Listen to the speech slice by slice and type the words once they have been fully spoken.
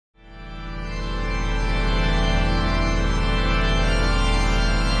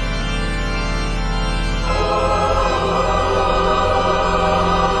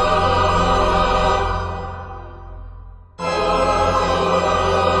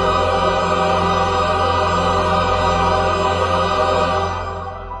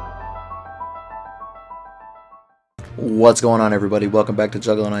What's going on, everybody? Welcome back to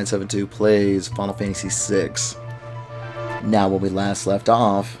Juggalo972 Plays Final Fantasy VI. Now, when we last left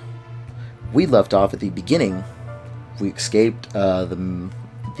off, at the beginning. We escaped the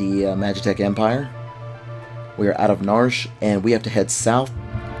Magitech Empire. We are out of Narsh, and we have to head south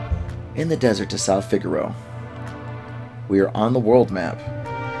in the desert to South Figaro. We are on the world map.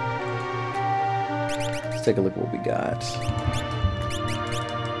 Let's take a look at what we got.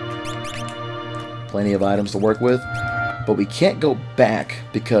 Plenty of items to work with, but we can't go back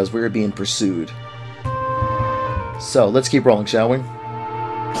because we're being pursued. So let's keep rolling, shall we?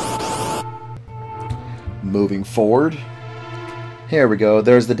 Moving forward. Here we go.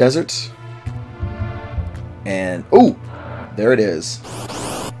 There's the desert. And, oh, there it is.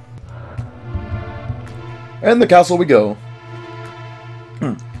 And the castle we go.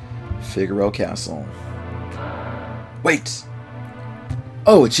 Figaro Castle. Wait.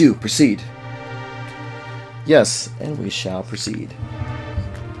 Oh, it's you. Proceed. Yes, and we shall proceed.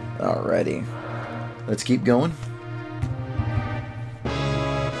 Alrighty. Let's keep going.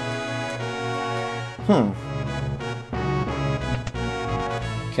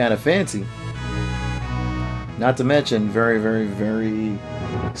 Kind of fancy. Not to mention, very, very, very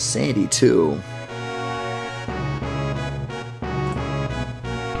sandy, too.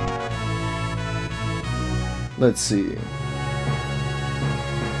 Let's see.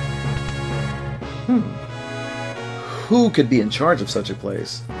 Who could be in charge of such a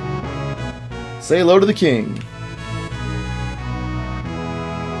place? Say hello to the king.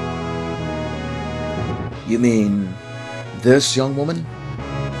 You mean this young woman?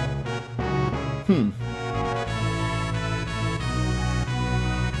 Who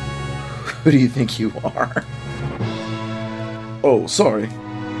do you think you are? Oh, sorry.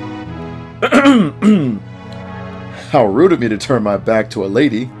 How rude of me to turn my back to a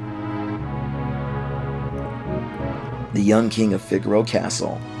lady. The young king of Figaro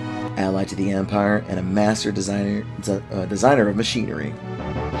Castle, allied to the Empire and a master designer of machinery.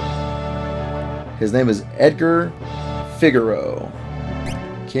 His name is Edgar Figaro.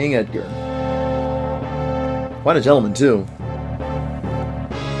 King Edgar. Quite a gentleman, too.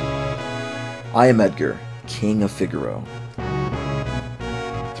 I am Edgar, King of Figaro.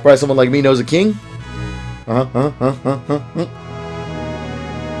 Surprised someone like me knows a king?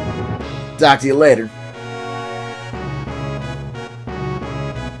 Talk to you later.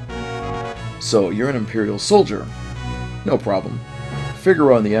 So, you're an Imperial soldier. No problem.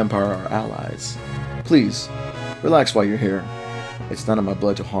 Figaro and the Empire are allies. Please, relax while you're here. It's none of my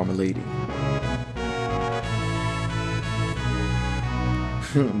blood to harm a lady.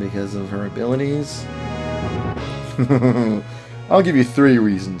 Because of her abilities? I'll give you 3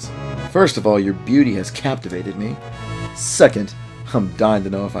 reasons. First of all, your beauty has captivated me. Second, I'm dying to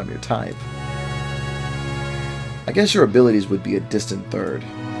know if I'm your type. I guess your abilities would be a distant third.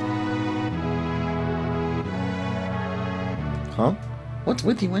 Huh? What's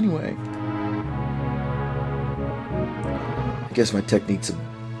with you anyway? I guess my techniques are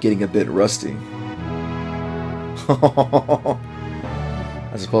getting a bit rusty. I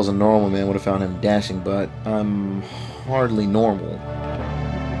suppose a normal man would have found him dashing, but I'm hardly normal.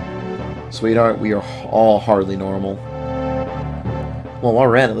 Sweetheart, we are all hardly normal. Well, while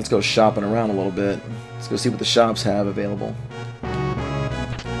we're at it, let's go shopping around a little bit. Let's go see what the shops have available.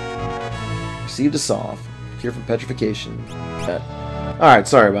 Received a soft. Cure from petrification. Alright,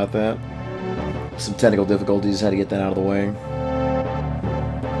 sorry about that. Some technical difficulties, had to get that out of the way.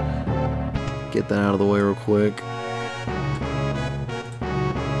 Get that out of the way real quick.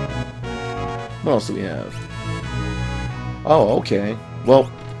 What else do we have? Oh, okay.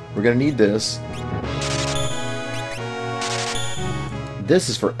 Well, we're gonna need this. This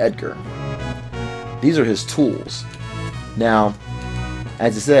is for Edgar. These are his tools. Now,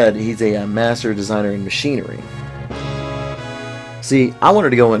 as I said, he's a master designer in machinery. See, I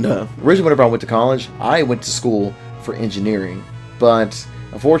wanted to go into... Originally, whenever I went to college, I went to school for engineering. But,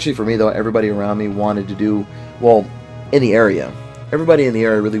 unfortunately for me, though, everybody around me wanted to do... Well, in the area. Everybody in the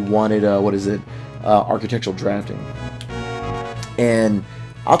area really wanted, architectural drafting. And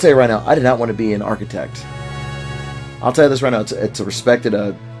I'll tell you right now, I did not want to be an architect. I'll tell you this right now, it's a respected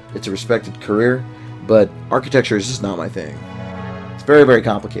career, but architecture is just not my thing. It's very, very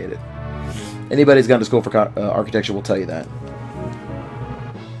complicated. Anybody who's gone to school for architecture will tell you that.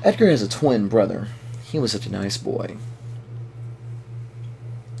 Edgar has a twin brother. He was such a nice boy.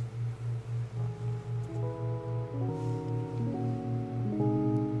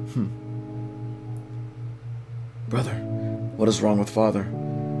 Brother, what is wrong with father?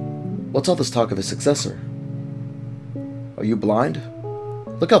 What's all this talk of his successor? Are you blind?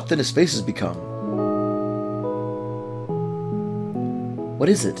 Look how thin his face has become. What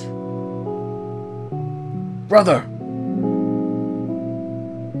is it? Brother!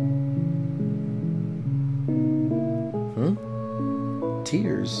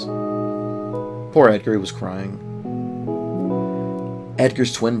 Tears. Poor Edgar, he was crying.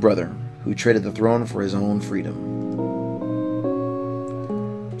 Edgar's twin brother, who traded the throne for his own freedom.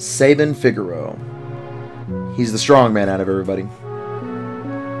 Figaro. He's the strong man out of everybody.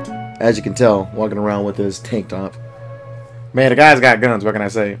 As you can tell, walking around with his tank top. Man, the guy's got guns, what can I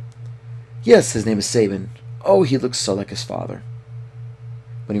say? Yes, his name is Sabin. Oh, he looks so like his father.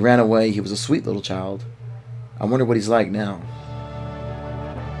 When he ran away, he was a sweet little child. I wonder what he's like now.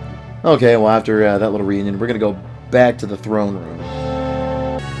 Okay, well, after that little reunion, we're going to go back to the throne room.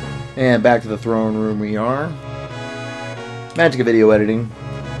 And back to the throne room we are. Magic of video editing.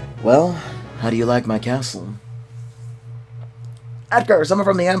 Well, how do you like my castle? Edgar, someone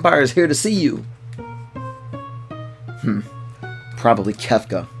from the Empire is here to see you. Probably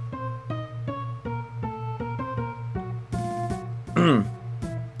Kefka.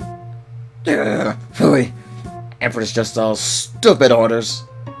 Phooey. Emperor's just all stupid orders.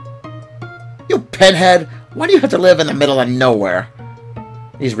 You pinhead! Why do you have to live in the middle of nowhere?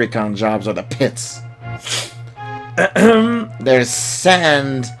 These recon jobs are the pits. There's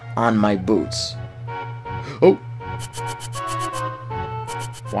sand on my boots. Oh.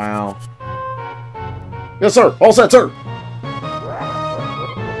 Wow. Yes, sir. All set, sir.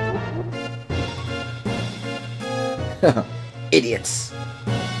 Idiots.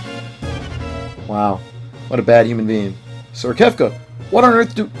 Wow. What a bad human being. Sir Kefka, what on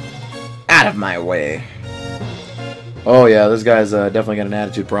earth do... Out of my way. Oh yeah, this guy's definitely got an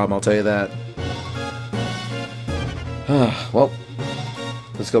attitude problem, I'll tell you that. Well,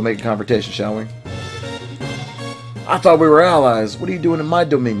 let's go make a confrontation, shall we? I thought we were allies. What are you doing in my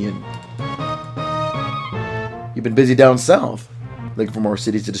dominion? You've been busy down south, looking for more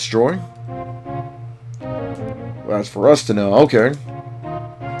cities to destroy? Well, that's for us to know. Okay.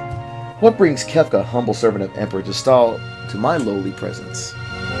 What brings Kefka, humble servant of Emperor, to my lowly presence?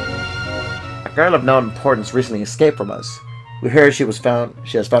 A girl of no importance recently escaped from us. We heard she has found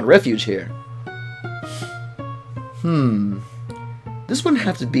refuge here. This wouldn't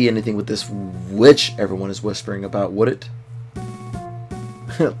have to be anything with this witch everyone is whispering about, would it?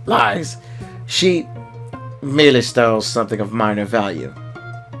 Lies. She merely stole something of minor value.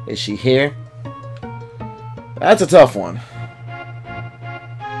 Is she here? That's a tough one.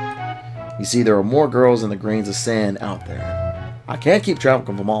 You see, there are more girls than the grains of sand out there. I can't keep track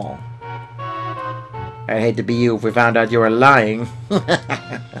of them all. I'd hate to be you if we found out you were lying.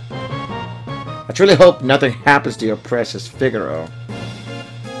 I truly hope nothing happens to your precious Figaro.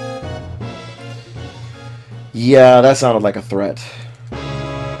 Yeah, that sounded like a threat.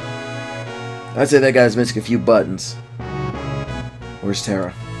 I'd say that guy's missing a few buttons. Where's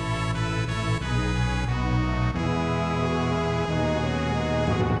Terra?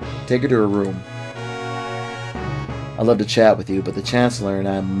 Take her to her room. I'd love to chat with you, but the Chancellor and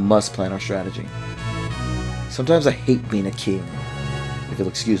I must plan our strategy. Sometimes I hate being a king, if you'll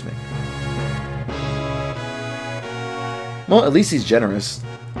excuse me. Well, at least he's generous.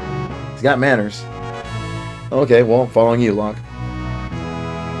 He's got manners. Okay, well, following you, Locke.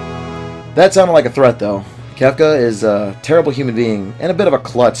 That sounded like a threat, though. Kefka is a terrible human being, and a bit of a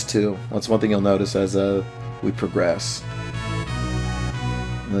klutz, too. That's one thing you'll notice as we progress.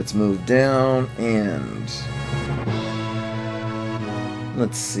 Let's move down, and...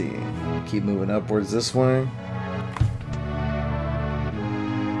 let's see. Keep moving upwards this way.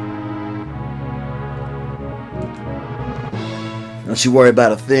 Don't you worry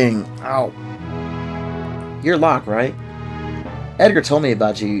about a thing. Ow. You're Locke, right? Edgar told me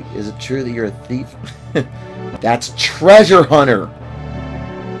about you. Is it true that you're a thief? That's treasure hunter!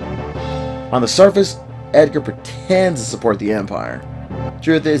 On the surface, Edgar pretends to support the Empire.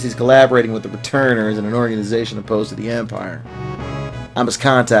 Truth is, he's collaborating with the Returners in an organization opposed to the Empire. I must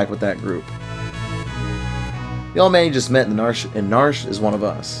contact with that group. The old man you just met in Narsh is one of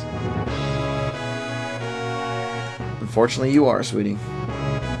us. Unfortunately, you are, sweetie.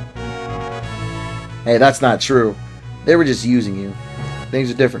 Hey, that's not true. They were just using you. Things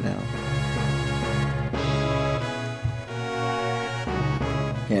are different now.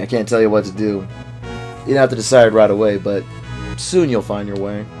 Yeah, I can't tell you what to do. You don't have to decide right away, but soon you'll find your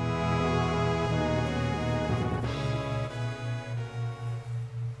way.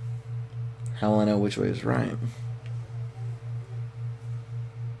 How will I know which way is right?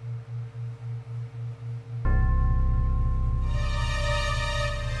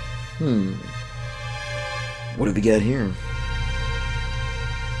 What do we got here?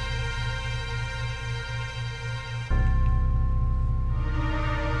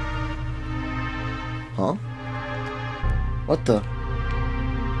 Huh? What the?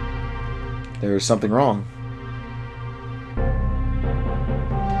 There's something wrong.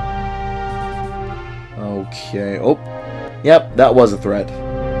 Okay. Oh. Yep, that was a threat.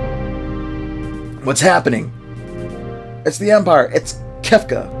 What's happening? It's the Empire. It's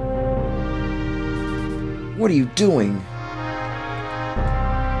Kefka. What are you doing?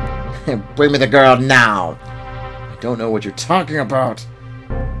 Bring me the girl now. I don't know what you're talking about.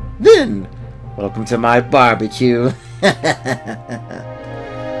 Then, welcome to my barbecue. You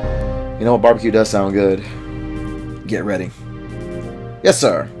know what? Barbecue does sound good. Get ready. Yes,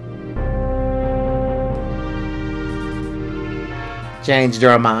 sir. Changed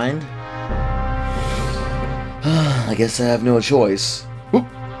your mind? I guess I have no choice. Whoop.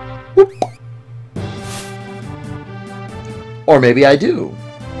 Whoop. Or maybe I do.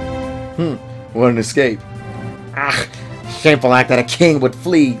 What an escape. Ah, shameful act that a king would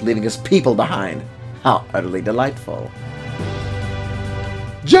flee, leaving his people behind. How utterly delightful.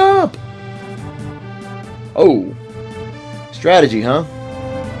 Jump! Oh. Strategy, huh?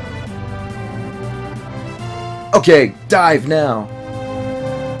 Okay, dive now.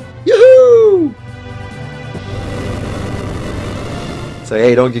 Yoo-hoo! So,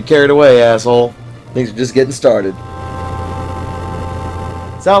 hey, don't get carried away, asshole. Things are just getting started.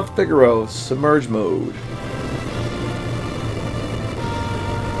 South Figaro, submerge mode.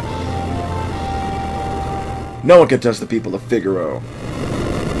 No one can touch the people of Figaro.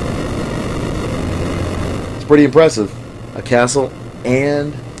 It's pretty impressive. A castle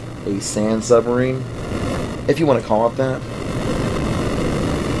and a sand submarine, if you want to call it that.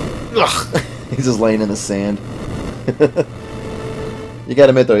 Ugh. He's just laying in the sand. You gotta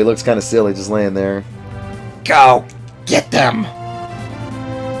admit, though, he looks kind of silly just laying there. Go! Get them!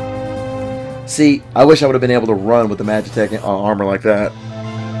 See, I wish I would have been able to run with the Magitech armor like that.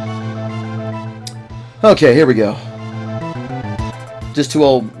 Okay, here we go. Just two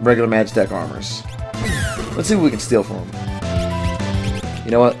old regular Magitech armors. Let's see what we can steal from them.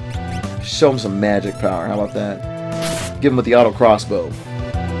 You know what? Show them some magic power. How about that? Give them with the auto crossbow.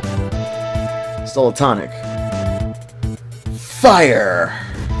 Stole a tonic. Fire!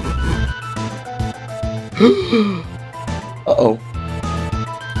 Uh-oh.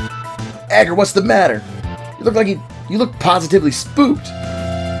 Edgar, what's the matter? You look like you look positively spooked.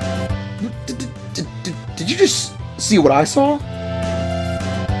 Did you just see what I saw?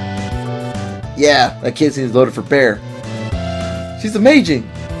 Yeah, that kid seems loaded for bear. She's amazing.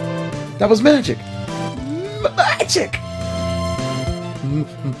 That was magic. Magic.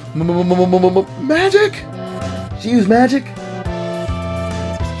 Magic? She used magic?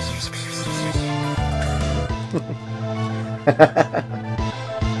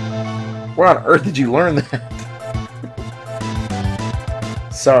 Where on earth did you learn that?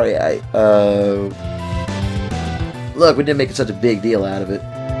 Sorry, look, we didn't make such a big deal out of it.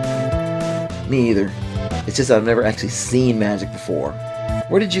 Me either. It's just I've never actually seen magic before.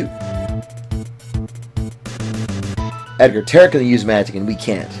 Where did you... Edgar, Terra can use magic and we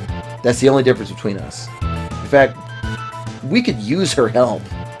can't. That's the only difference between us. In fact, we could use her help.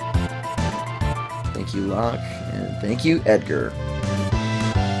 Thank you, Locke. And thank you, Edgar.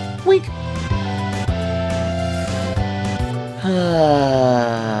 Wink.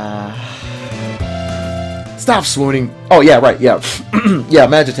 Stop swooning. Oh, yeah, right, yeah. Yeah,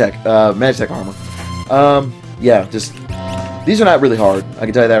 Magitech armor. Yeah, just... These are not really hard. I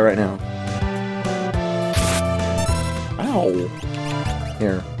can tell you that right now. Ow.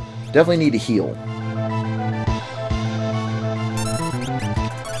 Here. Definitely need to heal.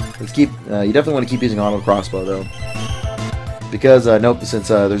 Let's keep... you definitely want to keep using auto crossbow, though. Because, nope, since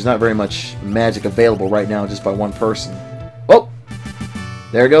there's not very much magic available right now just by one person. Oh!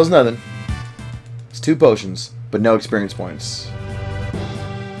 There goes nothing. It's 2 potions, but no experience points.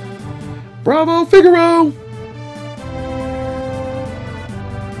 Bravo, Figaro!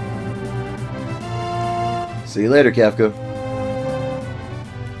 See you later, Kefka.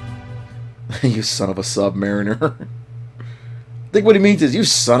 You son of a submariner. I think what he means is, you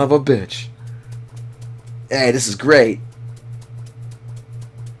son of a bitch. Hey, this is great.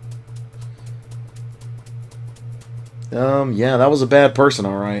 Yeah, that was a bad person,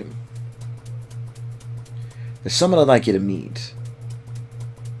 alright. There's someone I'd like you to meet.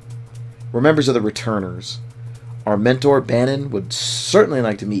 We're members of the Returners. Our mentor, Bannon, would certainly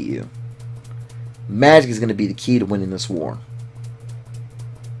like to meet you. Magic is going to be the key to winning this war.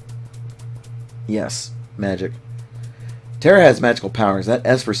 Yes, magic. Terra has magical powers. That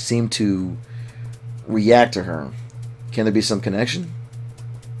Esper seemed to react to her. Can there be some connection?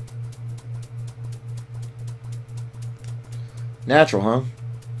 Natural, huh?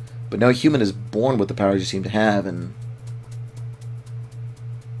 But no human is born with the powers you seem to have, and...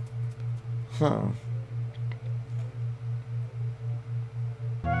 Huh.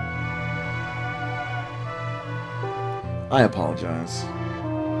 I apologize.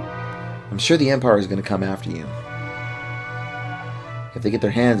 I'm sure the Empire is going to come after you. If they get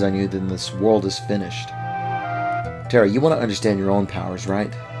their hands on you, then this world is finished. Terra, you want to understand your own powers,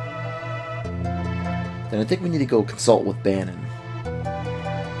 right? Then I think we need to go consult with Bannon.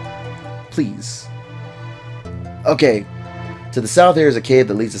 Please. Okay. To the south here is a cave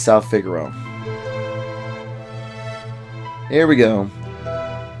that leads to South Figaro. Here we go.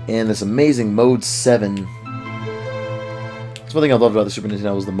 And this amazing Mode 7. That's one thing I loved about the Super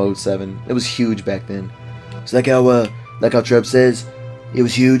Nintendo was the Mode 7. It was huge back then. It's like how Trev says, it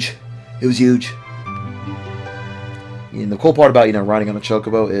was huge. It was huge. And the cool part about, riding on a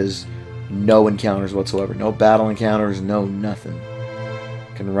chocobo is no encounters whatsoever. No battle encounters, no nothing.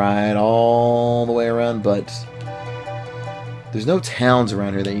 You can ride all the way around, but there's no towns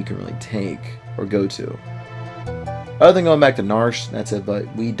around here that you can really take or go to. Other than going back to Narsh, that's it, but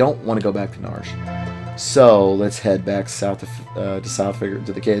we don't want to go back to Narsh. So let's head back south to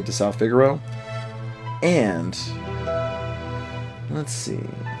the cave to South Figaro. And let's see.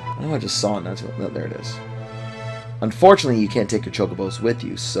 I know I just saw it. No, there it is. Unfortunately, you can't take your chocobos with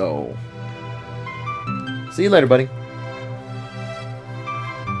you, so see you later, buddy.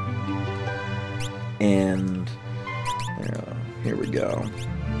 And here we go.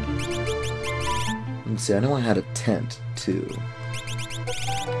 Let's see. I know I had a tent too.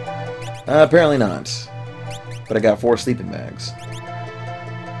 Apparently not. But I got 4 sleeping bags.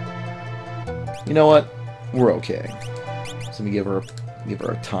 You know what? We're okay. So let me give her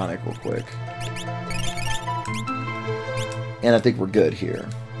a tonic real quick. And I think we're good here.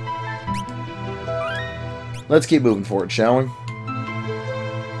 Let's keep moving forward, shall we?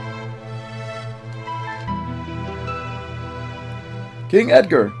 King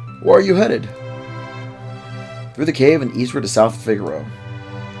Edgar, where are you headed? Through the cave and eastward to South Figaro.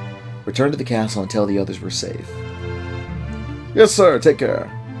 Return to the castle and tell the others we're safe. Yes, sir. Take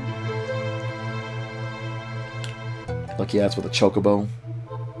care. Lucky that's with a chocobo.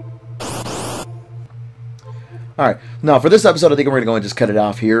 Alright, now for this episode I think we're going to go and just cut it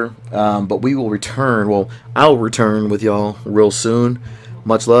off here. But we will return, well, I'll return with y'all real soon.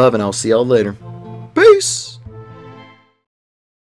 Much love, and I'll see y'all later. Peace!